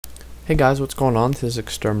Hey guys, what's going on? This is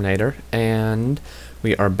Exterminator, and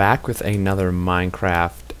we are back with another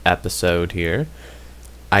Minecraft episode here.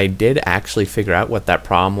 I did actually figure out what that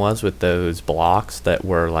problem was with those blocks that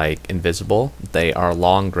were like invisible. They are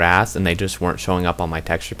long grass and they just weren't showing up on my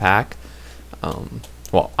texture pack.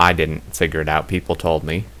 Well, I didn't figure it out. People told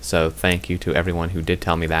me, so thank you to everyone who did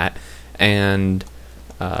tell me that. And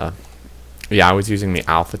yeah, I was using the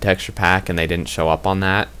alpha texture pack and they didn't show up on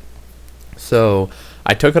that. So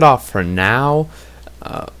I took it off for now.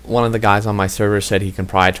 One of the guys on my server said he can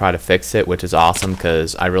probably try to fix it, which is awesome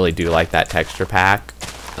because I really do like that texture pack.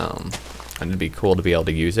 And it'd be cool to be able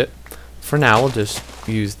to use it. For now, we'll just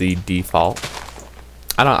use the default.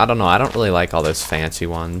 I don't know. I don't really like all those fancy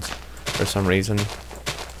ones for some reason.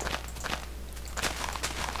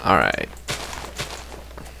 All right.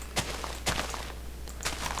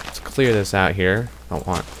 Let's clear this out here. I don't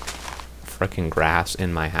want frickin' grass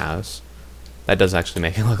in my house. That does actually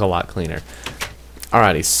make it look a lot cleaner.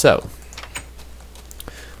 Alrighty, so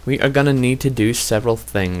we are gonna need to do several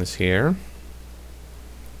things here.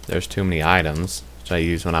 There's too many items, which I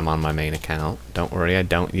use when I'm on my main account. Don't worry, I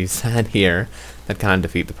don't use that here. That'd kind of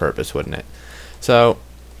defeat the purpose, wouldn't it? So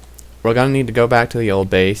we're gonna need to go back to the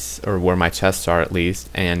old base, or where my chests are at least,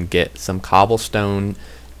 and get some cobblestone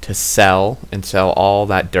to sell, and sell all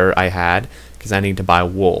that dirt I had, because I need to buy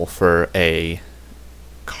wool for a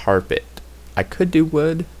carpet. I could do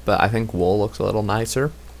wood, but I think wool looks a little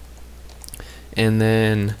nicer. And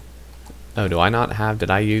then, oh, do I not have?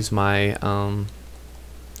 Did I use my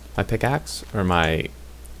my pickaxe or my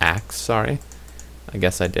axe? Sorry, I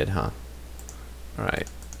guess I did, huh? All right.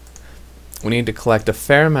 We need to collect a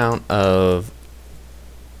fair amount of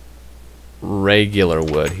regular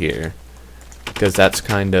wood here, because that's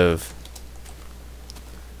kind of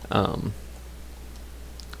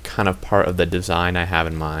part of the design I have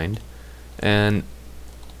in mind. And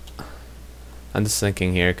I'm just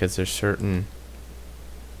thinking here, because there's certain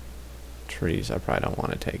trees I probably don't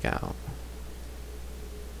want to take out.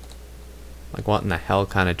 Like, what in the hell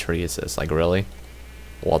kind of tree is this? Like, really?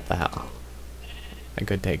 What the hell? I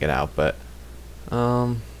could take it out, but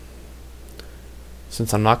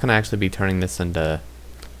since I'm not going to actually be turning this into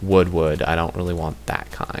wood, I don't really want that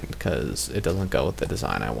kind, because it doesn't go with the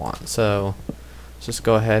design I want. So let's just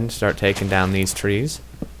go ahead and start taking down these trees.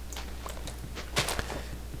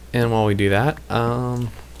 And while we do that, I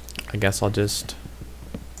guess I'll just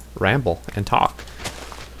ramble and talk.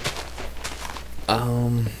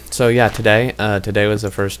 So yeah, today was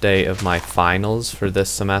the first day of my finals for this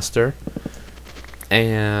semester,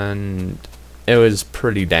 and it was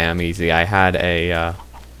pretty damn easy. I had a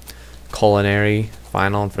culinary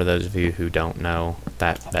final, and for those of you who don't know,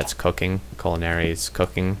 that's cooking. Culinary is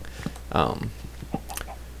cooking.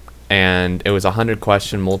 And it was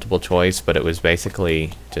 100-question multiple choice, but it was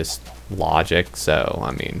basically just logic, so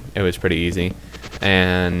I mean, it was pretty easy.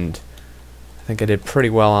 And I think I did pretty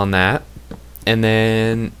well on that. And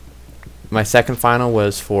then my second final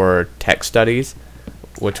was for tech studies,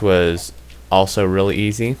 which was also really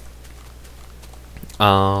easy.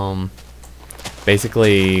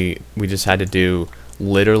 Basically, we just had to do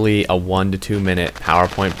literally a 1 to 2 minute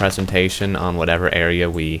PowerPoint presentation on whatever area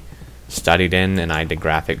we studied in, and I did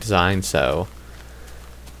graphic design. So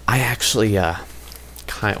I actually well,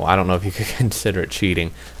 I don't know if you could consider it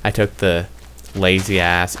cheating. I took the lazy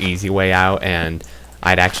ass easy way out, and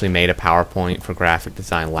I'd actually made a PowerPoint for graphic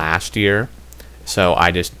design last year, so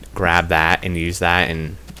I just grabbed that and used that,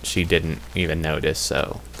 and she didn't even notice.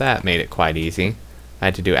 So that made it quite easy. I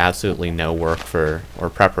had to do absolutely no work or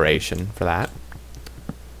preparation for that,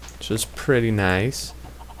 which was pretty nice.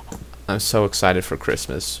 I'm so excited for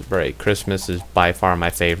Christmas break. Christmas is by far my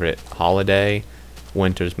favorite holiday.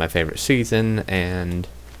 Winter's my favorite season, and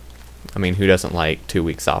I mean, who doesn't like 2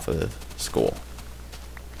 weeks off of school?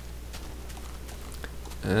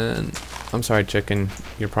 And I'm sorry, chicken,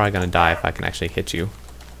 you're probably gonna die if I can actually hit you.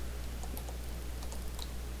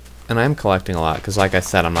 And I'm collecting a lot, because like I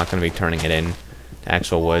said, I'm not gonna be turning it in to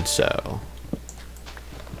actual wood, so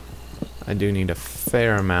I do need a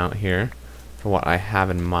fair amount here for what I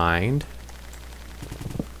have in mind.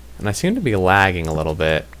 And I seem to be lagging a little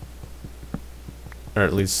bit, or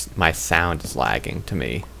at least my sound is lagging to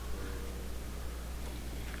me,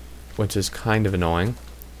 which is kind of annoying.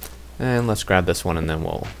 And let's grab this one and then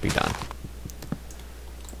we'll be done.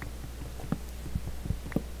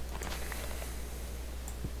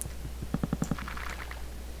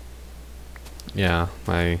 Yeah,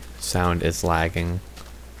 my sound is lagging.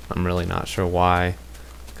 I'm really not sure why.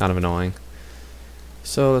 Kind of annoying.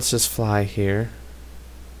 So let's just fly here.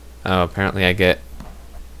 Oh, apparently I get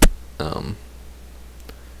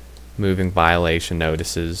moving violation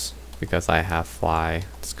notices because I have fly.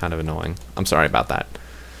 It's kind of annoying. I'm sorry about that.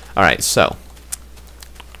 Alright, so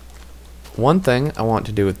one thing I want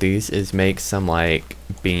to do with these is make some like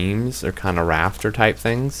beams or kind of rafter type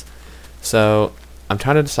things. So I'm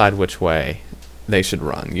trying to decide which way they should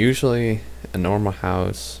run. Usually a normal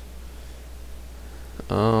house,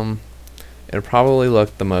 it'd probably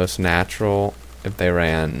look the most natural if they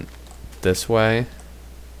ran this way.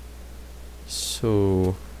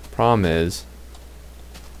 So problem is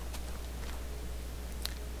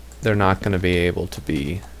they're not going to be able to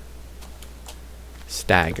be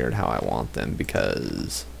staggered how I want them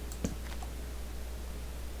because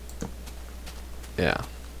yeah.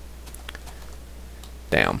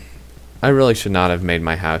 Damn. I really should not have made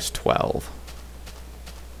my house 12.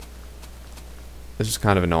 This is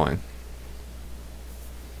kind of annoying.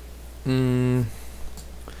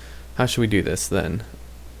 How should we do this then?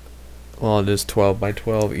 Well, it is 12 by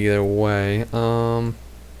 12 either way.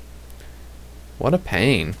 What a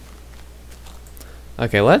pain.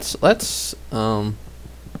 Okay, let's not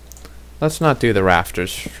do the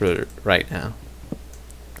rafters for right now.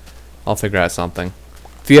 I'll figure out something.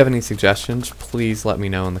 If you have any suggestions, please let me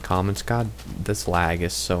know in the comments. God, this lag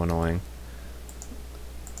is so annoying.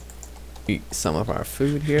 Eat some of our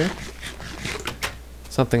food here.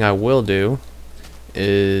 Something I will do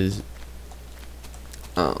is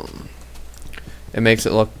it makes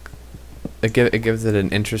it look, it gives it an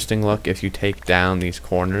interesting look if you take down these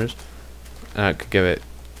corners. It could give it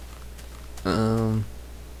I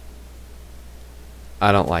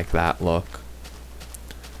don't like that look.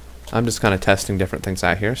 I'm just kind of testing different things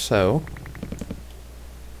out here, so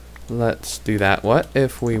let's do that. What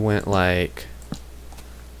if we went like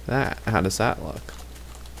that? How does that look?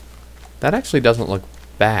 That actually doesn't look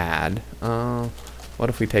bad. What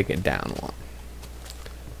if we take it down one?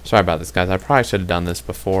 Sorry about this, guys. I probably should have done this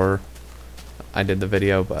before I did the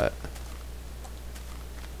video, but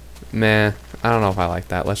meh, I don't know if I like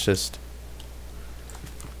that. Let's just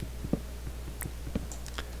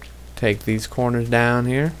take these corners down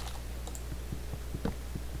here.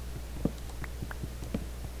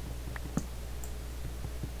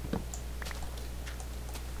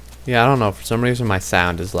 Yeah, I don't know. For some reason, my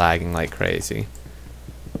sound is lagging like crazy.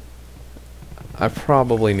 I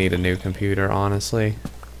probably need a new computer, honestly.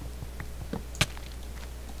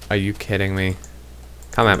 Are you kidding me?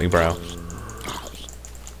 Come at me, bro.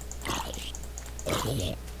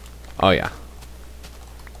 Oh, yeah.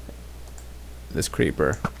 This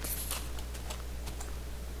creeper.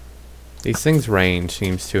 These things' range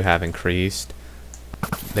seems to have increased.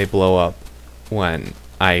 They blow up when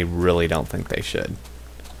I really don't think they should.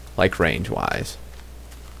 Like range-wise.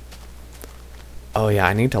 Oh yeah,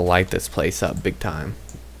 I need to light this place up big time.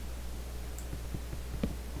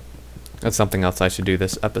 That's something else I should do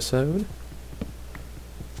this episode.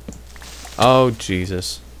 Oh,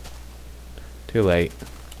 Jesus. Too late.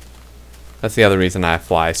 That's the other reason I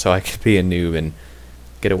fly, so I could be a noob and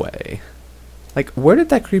get away. Like, where did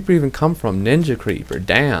that creeper even come from? Ninja creeper,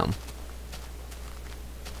 damn.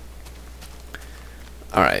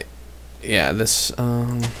 Alright. Yeah, this,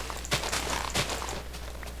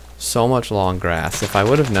 so much long grass. If I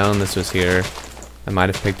would have known this was here, I might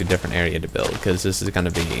have picked a different area to build, because this is going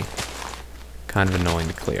to be kind of annoying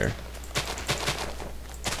to clear.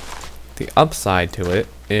 The upside to it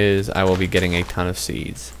is I will be getting a ton of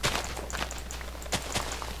seeds.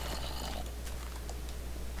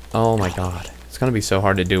 Oh my god. It's going to be so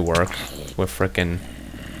hard to do work with frickin'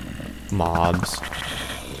 mobs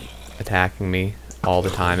attacking me all the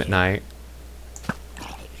time at night.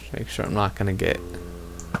 Make sure I'm not going to get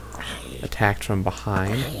attacked from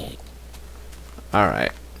behind.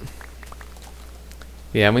 Alright.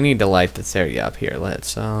 Yeah, we need to light this area up here.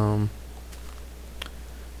 Let's, well,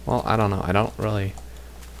 I don't know.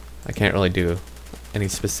 I can't really do any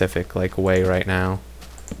specific, like, way right now.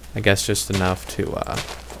 I guess just enough to,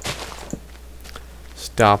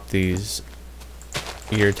 stop these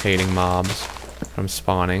irritating mobs from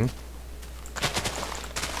spawning.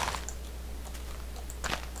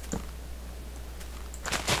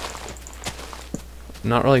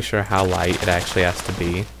 Not really sure how light it actually has to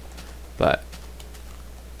be, but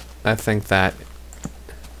I think that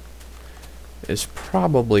is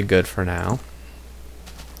probably good for now.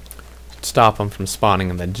 Stop them from spawning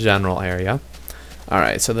in the general area.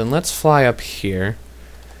 Alright, so then let's fly up here.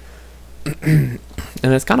 And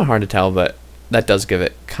it's kind of hard to tell, but that does give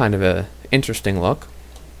it kind of a interesting look.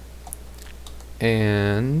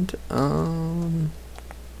 And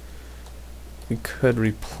we could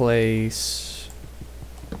replace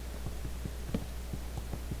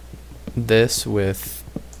this with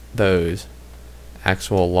those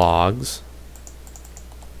actual logs.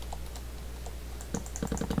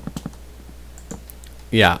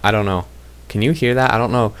 Yeah, I don't know. Can you hear that? I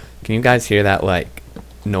don't know. Can you guys hear that, like,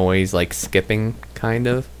 noise, like, skipping, kind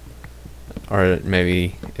of? Or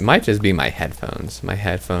maybe, it might just be my headphones. My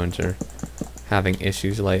headphones are having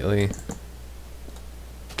issues lately.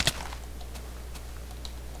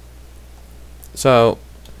 So,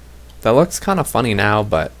 that looks kind of funny now,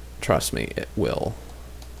 but trust me, it will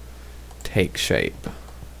take shape.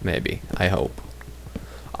 Maybe. I hope.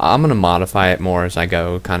 I'm gonna modify it more as I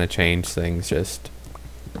go, kind of change things just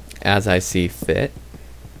as I see fit.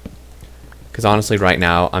 Because honestly, right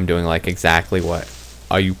now, I'm doing like exactly what...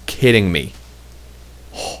 Are you kidding me?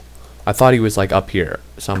 I thought he was like up here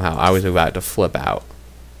somehow. I was about to flip out.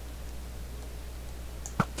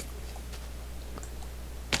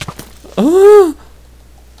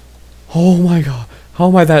 Oh my god. How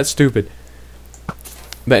am I that stupid?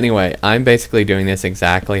 But anyway, I'm basically doing this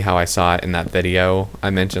exactly how I saw it in that video I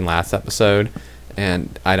mentioned last episode.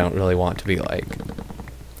 And I don't really want to be like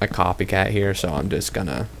a copycat here, so I'm just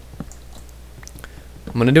gonna...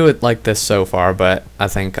 I'm gonna do it like this so far, but I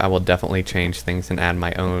think I will definitely change things and add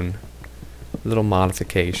my own little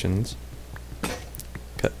modifications.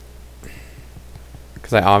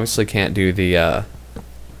 Because I obviously can't do the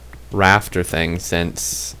rafter thing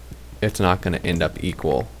since it's not gonna end up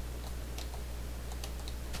equal.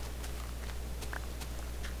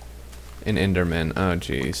 An Enderman, oh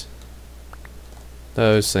jeez.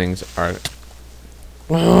 Those things are...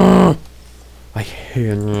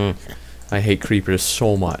 I hate creepers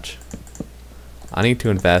so much. I need to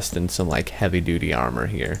invest in some like heavy duty armor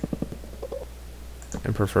here.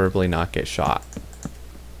 And preferably not get shot.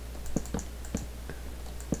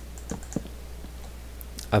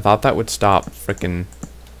 I thought that would stop frickin'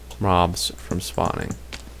 mobs from spawning.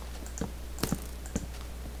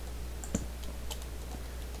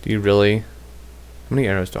 Do you really? How many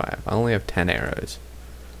arrows do I have? I only have 10 arrows.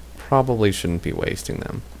 Probably shouldn't be wasting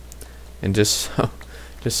them. And just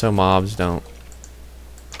so mobs don't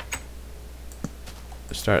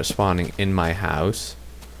start spawning in my house,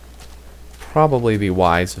 probably be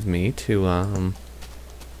wise of me to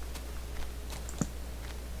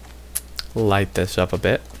light this up a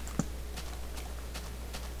bit.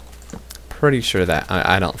 Pretty sure that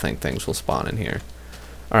I don't think things will spawn in here.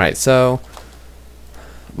 Alright, so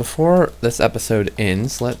before this episode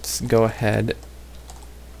ends, let's go ahead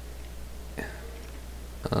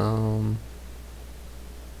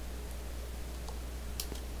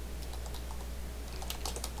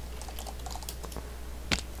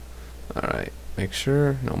alright, make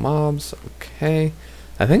sure no mobs. Okay,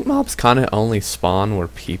 I think mobs kind of only spawn where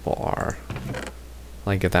people are,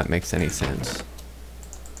 like if that makes any sense,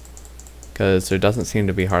 because there doesn't seem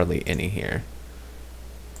to be hardly any here.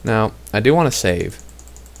 Now I do want to save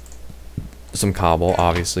some cobble,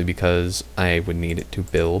 obviously, because I would need it to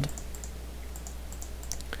build.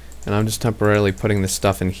 And I'm just temporarily putting this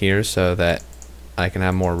stuff in here so that I can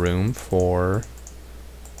have more room for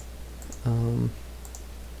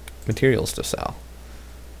materials to sell.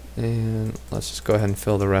 And let's just go ahead and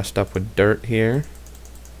fill the rest up with dirt here.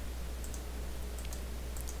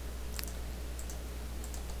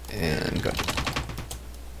 And go.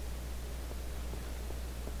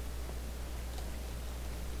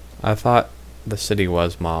 I thought the city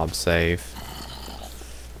was mob safe.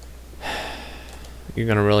 You're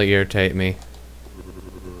gonna really irritate me.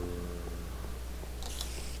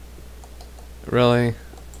 Really?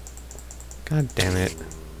 God damn it.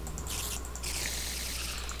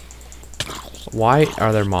 Why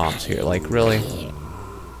are there mobs here? Like, really?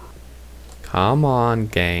 Come on,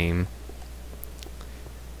 game.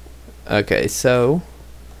 Okay, so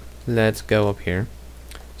let's go up here.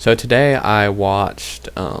 So today I watched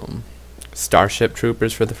Starship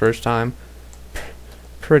Troopers for the first time.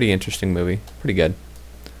 Pretty interesting movie. Pretty good.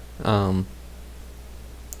 For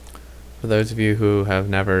those of you who have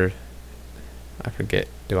never... I forget,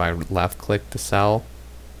 do I left click to sell?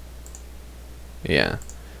 Yeah.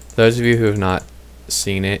 For those of you who have not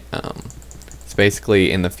seen it, it's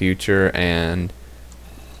basically in the future, and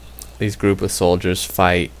these group of soldiers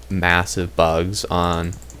fight massive bugs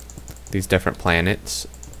on these different planets,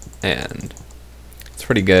 and it's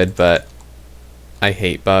pretty good, but I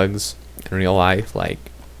hate bugs in real life. Like,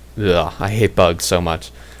 ugh, I hate bugs so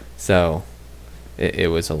much. So it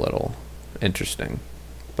was a little interesting,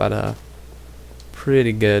 but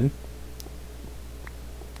pretty good.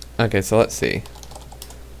 Okay, so let's see.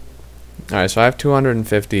 Alright, so I have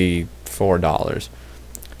 $254.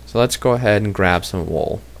 So let's go ahead and grab some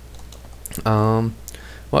wool.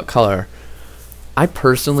 What color? I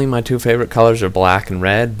personally, my two favorite colors are black and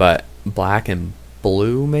red, but black and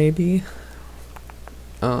blue maybe?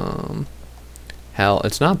 Hell,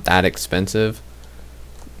 it's not that expensive.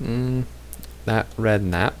 That red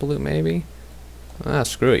and that blue, maybe? Ah,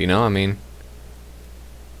 screw it, you know, I mean...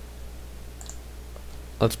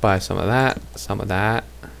 Let's buy some of that, some of that.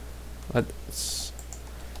 Let's...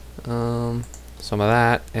 some of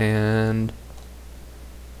that, and...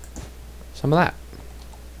 some of that.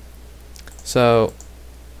 So,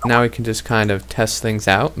 now we can just kind of test things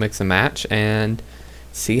out, mix and match, and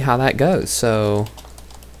see how that goes. So...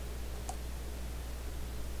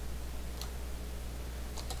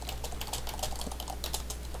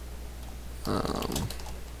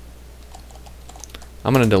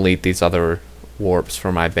 I'm gonna delete these other warps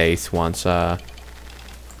for my base once I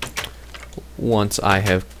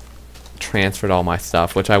have transferred all my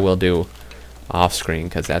stuff, which I will do off screen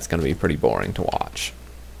because that's gonna be pretty boring to watch.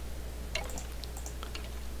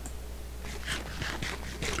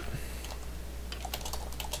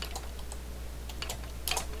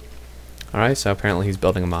 Alright, so apparently he's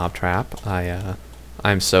building a mob trap.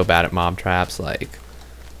 I'm so bad at mob traps, like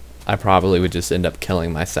I probably would just end up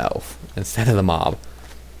killing myself instead of the mob.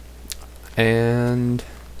 And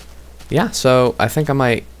yeah, so I think I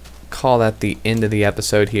might call that the end of the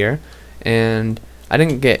episode here. And I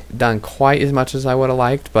didn't get done quite as much as I would have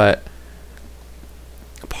liked, but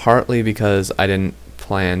partly because I didn't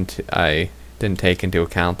take into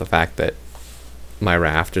account the fact that my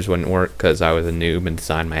rafters wouldn't work because I was a noob and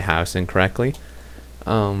designed my house incorrectly.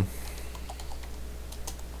 But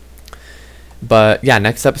yeah,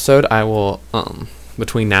 next episode I will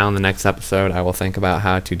between now and the next episode I will think about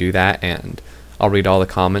how to do that, and I'll read all the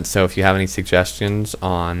comments. So if you have any suggestions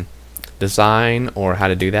on design or how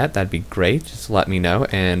to do that, that'd be great. Just let me know,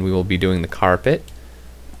 and we will be doing the carpet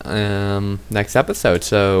next episode.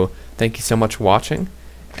 So thank you so much for watching,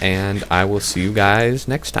 and I will see you guys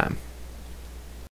next time.